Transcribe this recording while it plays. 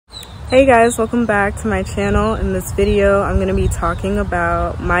Hey guys, welcome back to my channel. In this video I'm going to be talking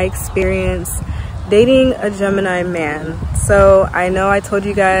about my experience dating a Gemini man. So I know I told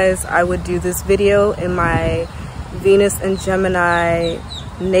you guys I would do this video in my Venus and Gemini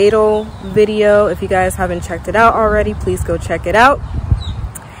natal video. If you guys haven't checked it out already, please go check it out.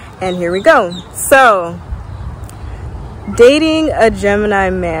 And here we go. So dating a Gemini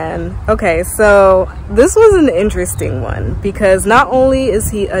man. Okay, so this was an interesting one because not only is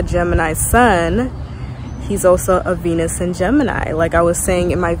he a Gemini sun, he's also a Venus in Gemini, like I was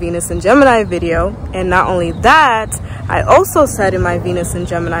saying in my Venus and Gemini video. And not only that, I also said in my Venus and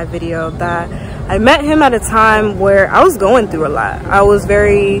Gemini video that I met him at a time where I was going through a lot. I was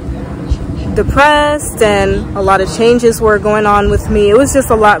very depressed and a lot of changes were going on with me. It was just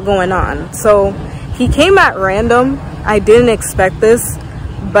a lot going on. So he came at random. I didn't expect this,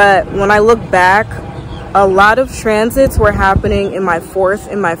 but when I look back, a lot of transits were happening in my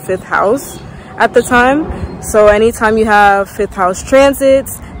 4th and my 5th house at the time. So anytime you have 5th house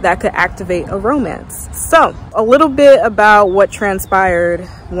transits, that could activate a romance. So a little bit about what transpired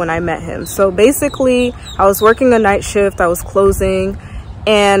when I met him. So basically, I was working a night shift, I was closing,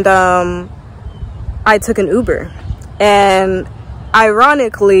 and I took an Uber. And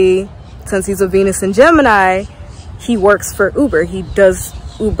ironically, since he's a Venus in Gemini, he works for Uber. He does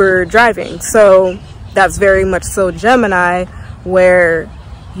Uber driving. So that's very much so Gemini, where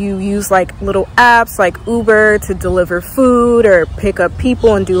you use like little apps like Uber to deliver food or pick up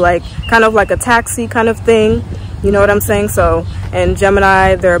people and do like kind of like a taxi kind of thing. You know what I'm saying? So, and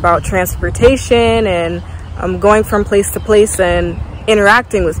Gemini, they're about transportation and going from place to place and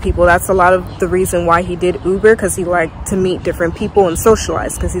interacting with people. That's a lot of the reason why he did Uber, because he liked to meet different people and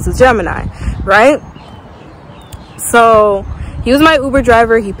socialize, because he's a Gemini, right? So he was my Uber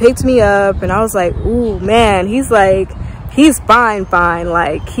driver. He picked me up and I was like, ooh man, he's fine.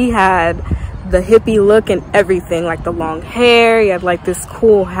 Like he had the hippie look and everything, like the long hair. He had like this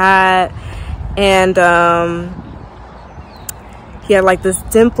cool hat and he had like this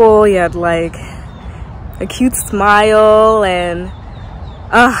dimple. He had like a cute smile and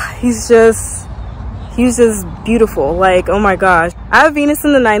he's just beautiful. Like, oh my gosh. I have Venus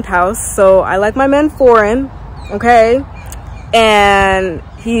in the 9th house, so I like my men foreign. Okay, and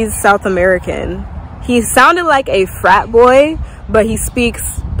he's South American. He sounded like a frat boy, but he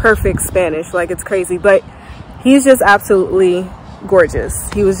speaks perfect Spanish, like it's crazy. But he's just absolutely gorgeous.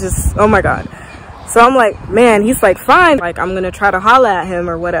 He was just, oh my god. So I'm like, man, he's like fine, like I'm gonna try to holla at him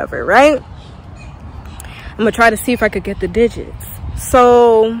or whatever, right? I'm gonna try to see if I could get the digits.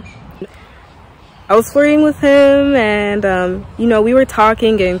 So I was flirting with him and you know, we were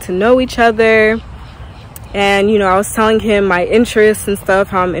talking, getting to know each other. And, you know, I was telling him my interests and stuff,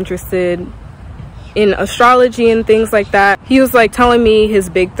 how I'm interested in astrology and things like that. He was like telling me his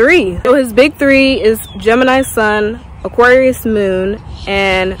big 3. So his big 3 is Gemini sun, Aquarius moon,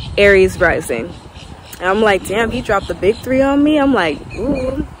 and Aries rising. And I'm like, damn, he dropped the big 3 on me. I'm like,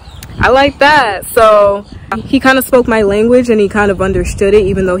 ooh, I like that. So he kind of spoke my language and he kind of understood it,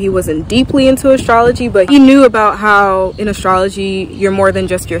 even though he wasn't deeply into astrology, but he knew about how in astrology you're more than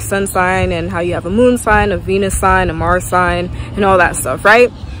just your sun sign, and how you have a moon sign, a Venus sign, a Mars sign, and all that stuff,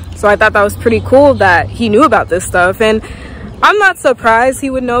 right? So I thought that was pretty cool that he knew about this stuff. And I'm not surprised he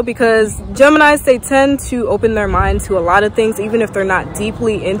would know, because Geminis, they tend to open their mind to a lot of things, even if they're not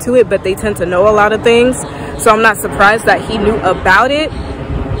deeply into it, but they tend to know a lot of things. So I'm not surprised that he knew about it.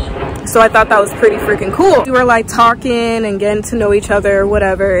 So I thought that was pretty freaking cool. We were like talking and getting to know each other or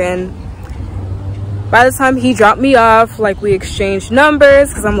whatever, and by the time he dropped me off, like we exchanged numbers,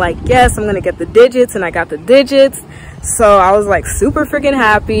 because I'm like, yes, I'm gonna get the digits, and I got the digits. So I was like super freaking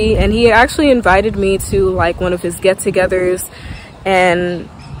happy, and he actually invited me to like one of his get-togethers, and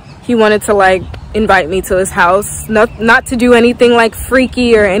he wanted to like invite me to his house, not to do anything like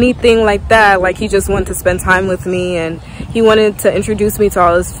freaky or anything like that. Like he just wanted to spend time with me, and he wanted to introduce me to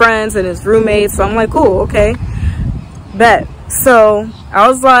all his friends and his roommates. So I'm like, cool, okay, bet. So I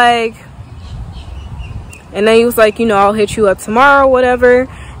was like, and then he was like, you know, I'll hit you up tomorrow, whatever,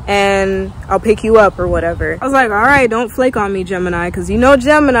 and I'll pick you up or whatever. I was like, all right, don't flake on me, Gemini, because you know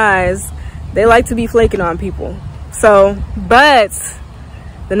Geminis, they like to be flaking on people. So, but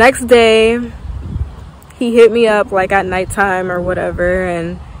the next day he hit me up like at nighttime or whatever,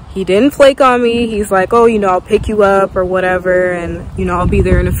 and he didn't flake on me. He's like, oh, you know, I'll pick you up or whatever, and you know, I'll be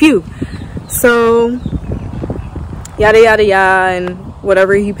there in a few. So yada yada yada and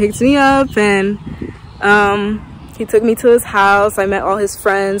whatever, he picked me up and he took me to his house. I met all his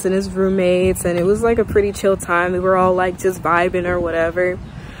friends and his roommates, and it was like a pretty chill time. We were all like just vibing or whatever.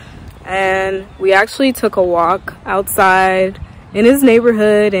 And we actually took a walk outside in his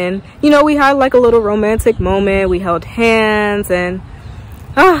neighborhood, and you know, we had like a little romantic moment. We held hands, and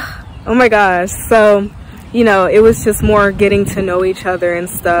oh my gosh. So, you know, it was just more getting to know each other and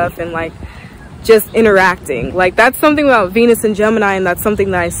stuff, and like just interacting. Like, that's something about Venus and Gemini, and that's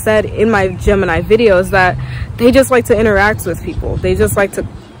something that I said in my Gemini videos, that they just like to interact with people. They just like to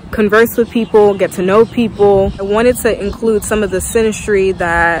converse with people, get to know people. I wanted to include some of the synastry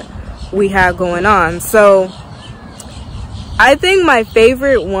that we had going on. So I think my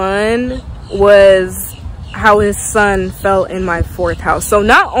favorite one was how his sun fell in my 4th house. So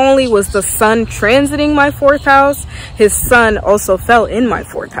not only was the sun transiting my 4th house, his sun also fell in my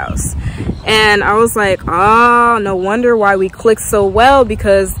 4th house. And I was like, oh, no wonder why we clicked so well,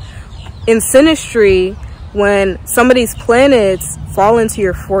 because in synastry, when somebody's planets fall into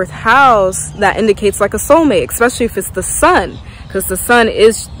your 4th house, that indicates like a soulmate, especially if it's the sun, because the sun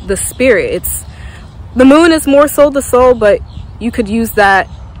is the spirit. The moon is more so the soul, but you could use that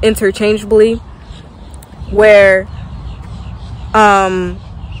interchangeably, where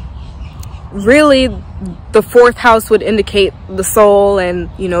really the 4th house would indicate the soul, and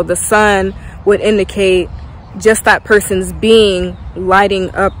you know, the sun would indicate just that person's being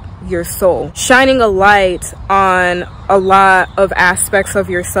lighting up your soul, shining a light on a lot of aspects of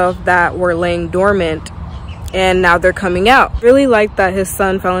yourself that were laying dormant, and now they're coming out. Really like that his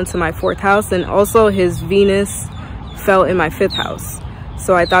sun fell into my 4th house, and also his Venus fell in my 5th house.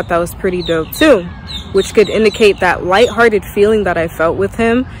 So I thought that was pretty dope too, which could indicate that lighthearted feeling that I felt with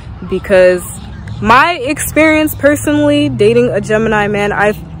him, because my experience personally dating a Gemini man,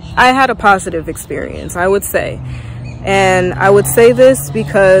 I had a positive experience, I would say. And I would say this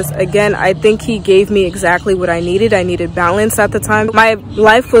because, again, I think he gave me exactly what I needed. I needed balance at the time. My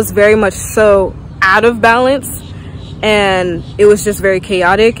life was very much so out of balance, and it was just very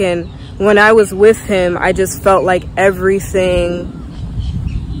chaotic. And when I was with him, I just felt like everything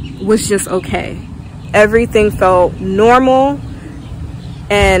was just okay. Everything felt normal,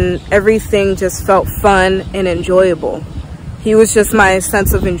 and everything just felt fun and enjoyable. He was just my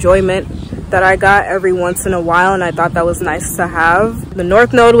sense of enjoyment that I got every once in a while, and I thought that was nice to have. The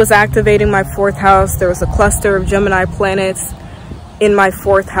North Node was activating my 4th house. There was a cluster of Gemini planets in my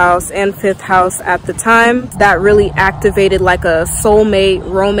 4th house and 5th house at the time. That really activated like a soulmate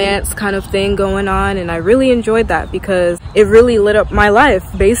romance kind of thing going on, and I really enjoyed that because it really lit up my life,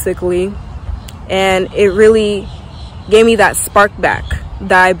 basically. And it really gave me that spark back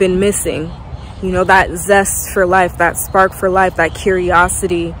that I've been missing. You know, that zest for life, that spark for life, that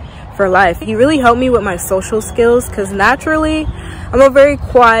curiosity for life. He really helped me with my social skills, because naturally I'm a very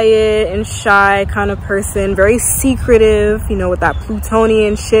quiet and shy kind of person, very secretive, you know, with that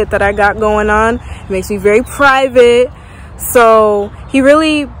Plutonian shit that I got going on. It makes me very private. So he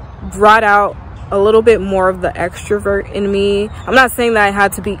really brought out a little bit more of the extrovert in me. I'm not saying that I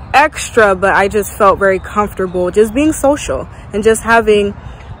had to be extra, but I just felt very comfortable just being social and just having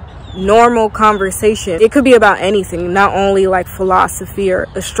normal conversation. It could be about anything, not only like philosophy or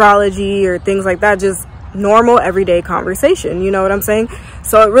astrology or things like that, just normal everyday conversation, you know what I'm saying?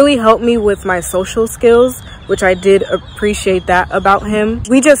 So it really helped me with my social skills, which I did appreciate that about him.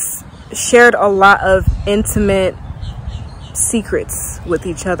 We just shared a lot of intimate secrets with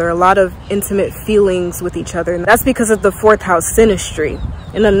each other, a lot of intimate feelings with each other, and that's because of the 4th house synastry.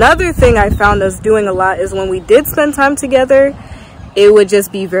 And another thing I found us doing a lot is when we did spend time together, it would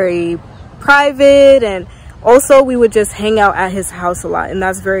just be very private, and also we would just hang out at his house a lot, and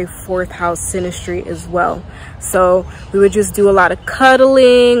that's very 4th house synastry as well. So we would just do a lot of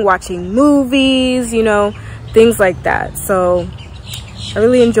cuddling, watching movies, you know, things like that. So I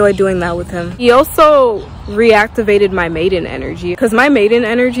really enjoyed doing that with him. He also reactivated my maiden energy, because my maiden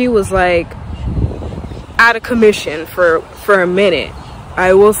energy was like out of commission for a minute.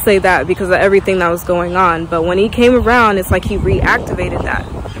 I will say that because of everything that was going on. But when he came around, it's like he reactivated that.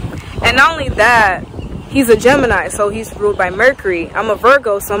 And not only that, he's a Gemini, so he's ruled by Mercury. I'm a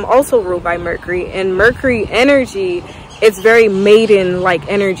Virgo, so I'm also ruled by Mercury. And Mercury energy, it's very maiden-like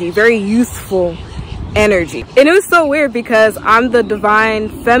energy, very youthful energy. And it was so weird because I'm the divine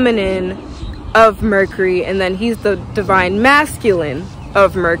feminine of Mercury, and then he's the divine masculine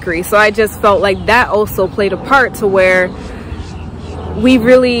of Mercury. So I just felt like that also played a part to where we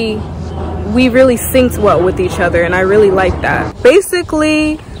really synced well with each other, and I really liked that.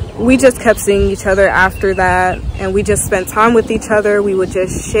 Basically, we just kept seeing each other after that, and we just spent time with each other. We would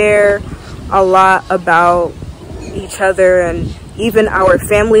just share a lot about each other, and even our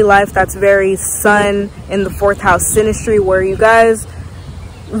family life. That's very sun in the 4th house synastry, where you guys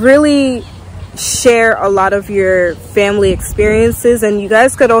really share a lot of your family experiences, and you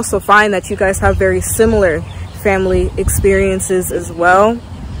guys could also find that you guys have very similar family experiences as well.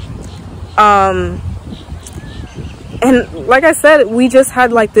 And like I said, we just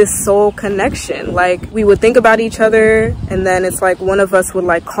had like this soul connection. Like we would think about each other, and then it's like one of us would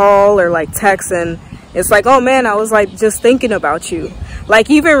like call or like text, and it's like, oh man, I was like just thinking about you. Like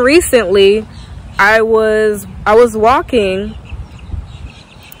even recently, I was walking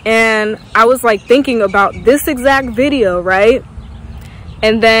and I was like thinking about this exact video, right?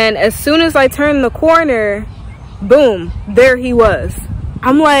 And then as soon as I turned the corner, boom, there he was.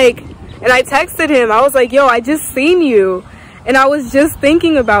 I'm like, and I texted him, I was like, yo, I just seen you and I was just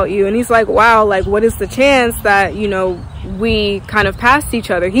thinking about you. And he's like, wow, like what is the chance that, you know, we kind of passed each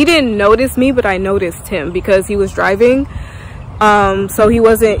other? He didn't notice me, but I noticed him because he was driving. So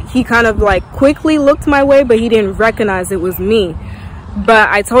he kind of like quickly looked my way, but he didn't recognize it was me. But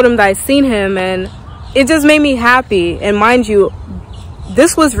I told him that I seen him, and it just made me happy. And mind you,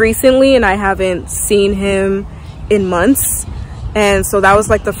 this was recently and I haven't seen him in months. And so that was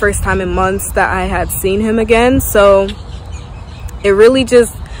like the first time in months that I had seen him again. So it really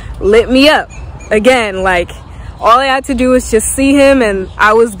just lit me up again. Like all I had to do was just see him and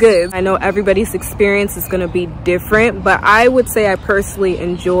I was good. I know everybody's experience is going to be different, but I would say I personally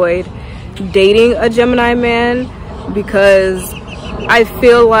enjoyed dating a Gemini man because I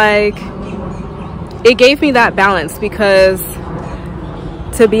feel like it gave me that balance. Because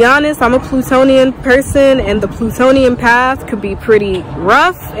to be honest, I'm a Plutonian person, and the Plutonian path could be pretty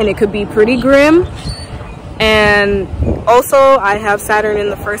rough and it could be pretty grim. And also I have Saturn in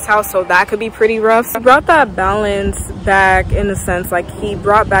the first house, so that could be pretty rough. He brought that balance back in a sense, like he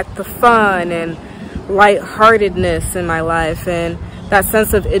brought back the fun and lightheartedness in my life and that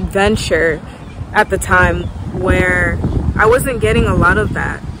sense of adventure at the time where I wasn't getting a lot of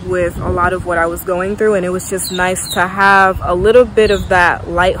that with a lot of what I was going through. And it was just nice to have a little bit of that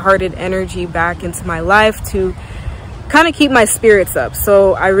lighthearted energy back into my life to kind of keep my spirits up.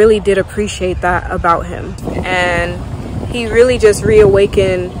 So I really did appreciate that about him, and he really just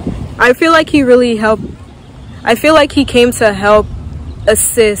reawakened. I feel like he really helped. I feel like he came to help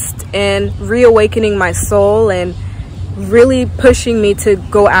assist in reawakening my soul and really pushing me to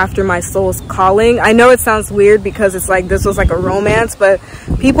go after my soul's calling. I know it sounds weird because it's like this was like a romance, but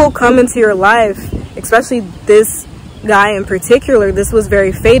people come into your life, especially this guy in particular. This was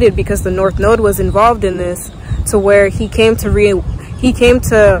very fated because the North Node was involved in this, to where he came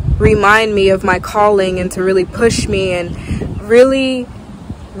to remind me of my calling and to really push me and really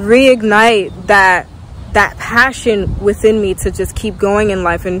reignite that passion within me to just keep going in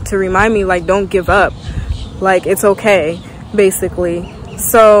life, and to remind me like don't give up, like it's okay, basically.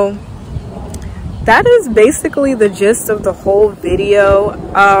 So that is basically the gist of the whole video.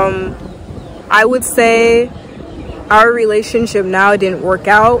 I would say our relationship now didn't work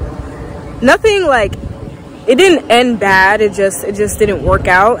out. Nothing like, it didn't end bad, it just didn't work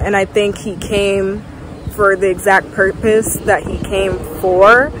out. And I think he came for the exact purpose that he came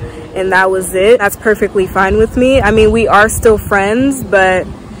for, and that was it. That's perfectly fine with me. I mean, we are still friends, but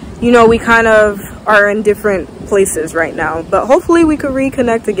you know, we kind of are in different places right now, but hopefully we could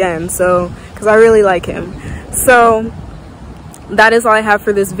reconnect again. So because I really like him. So that is all I have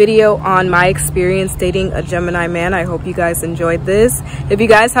for this video on my experience dating a Gemini man. I hope you guys enjoyed this. If you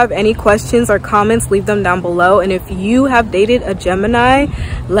guys have any questions or comments, leave them down below. And if you have dated a Gemini,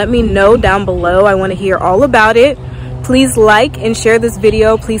 let me know down below. I want to hear all about it. Please like and share this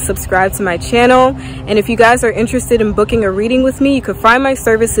video. Please subscribe to my channel. And if you guys are interested in booking a reading with me, you can find my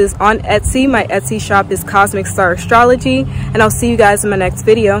services on Etsy. My Etsy shop is CosmicStarAstrology. And I'll see you guys in my next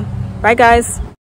video. Bye guys.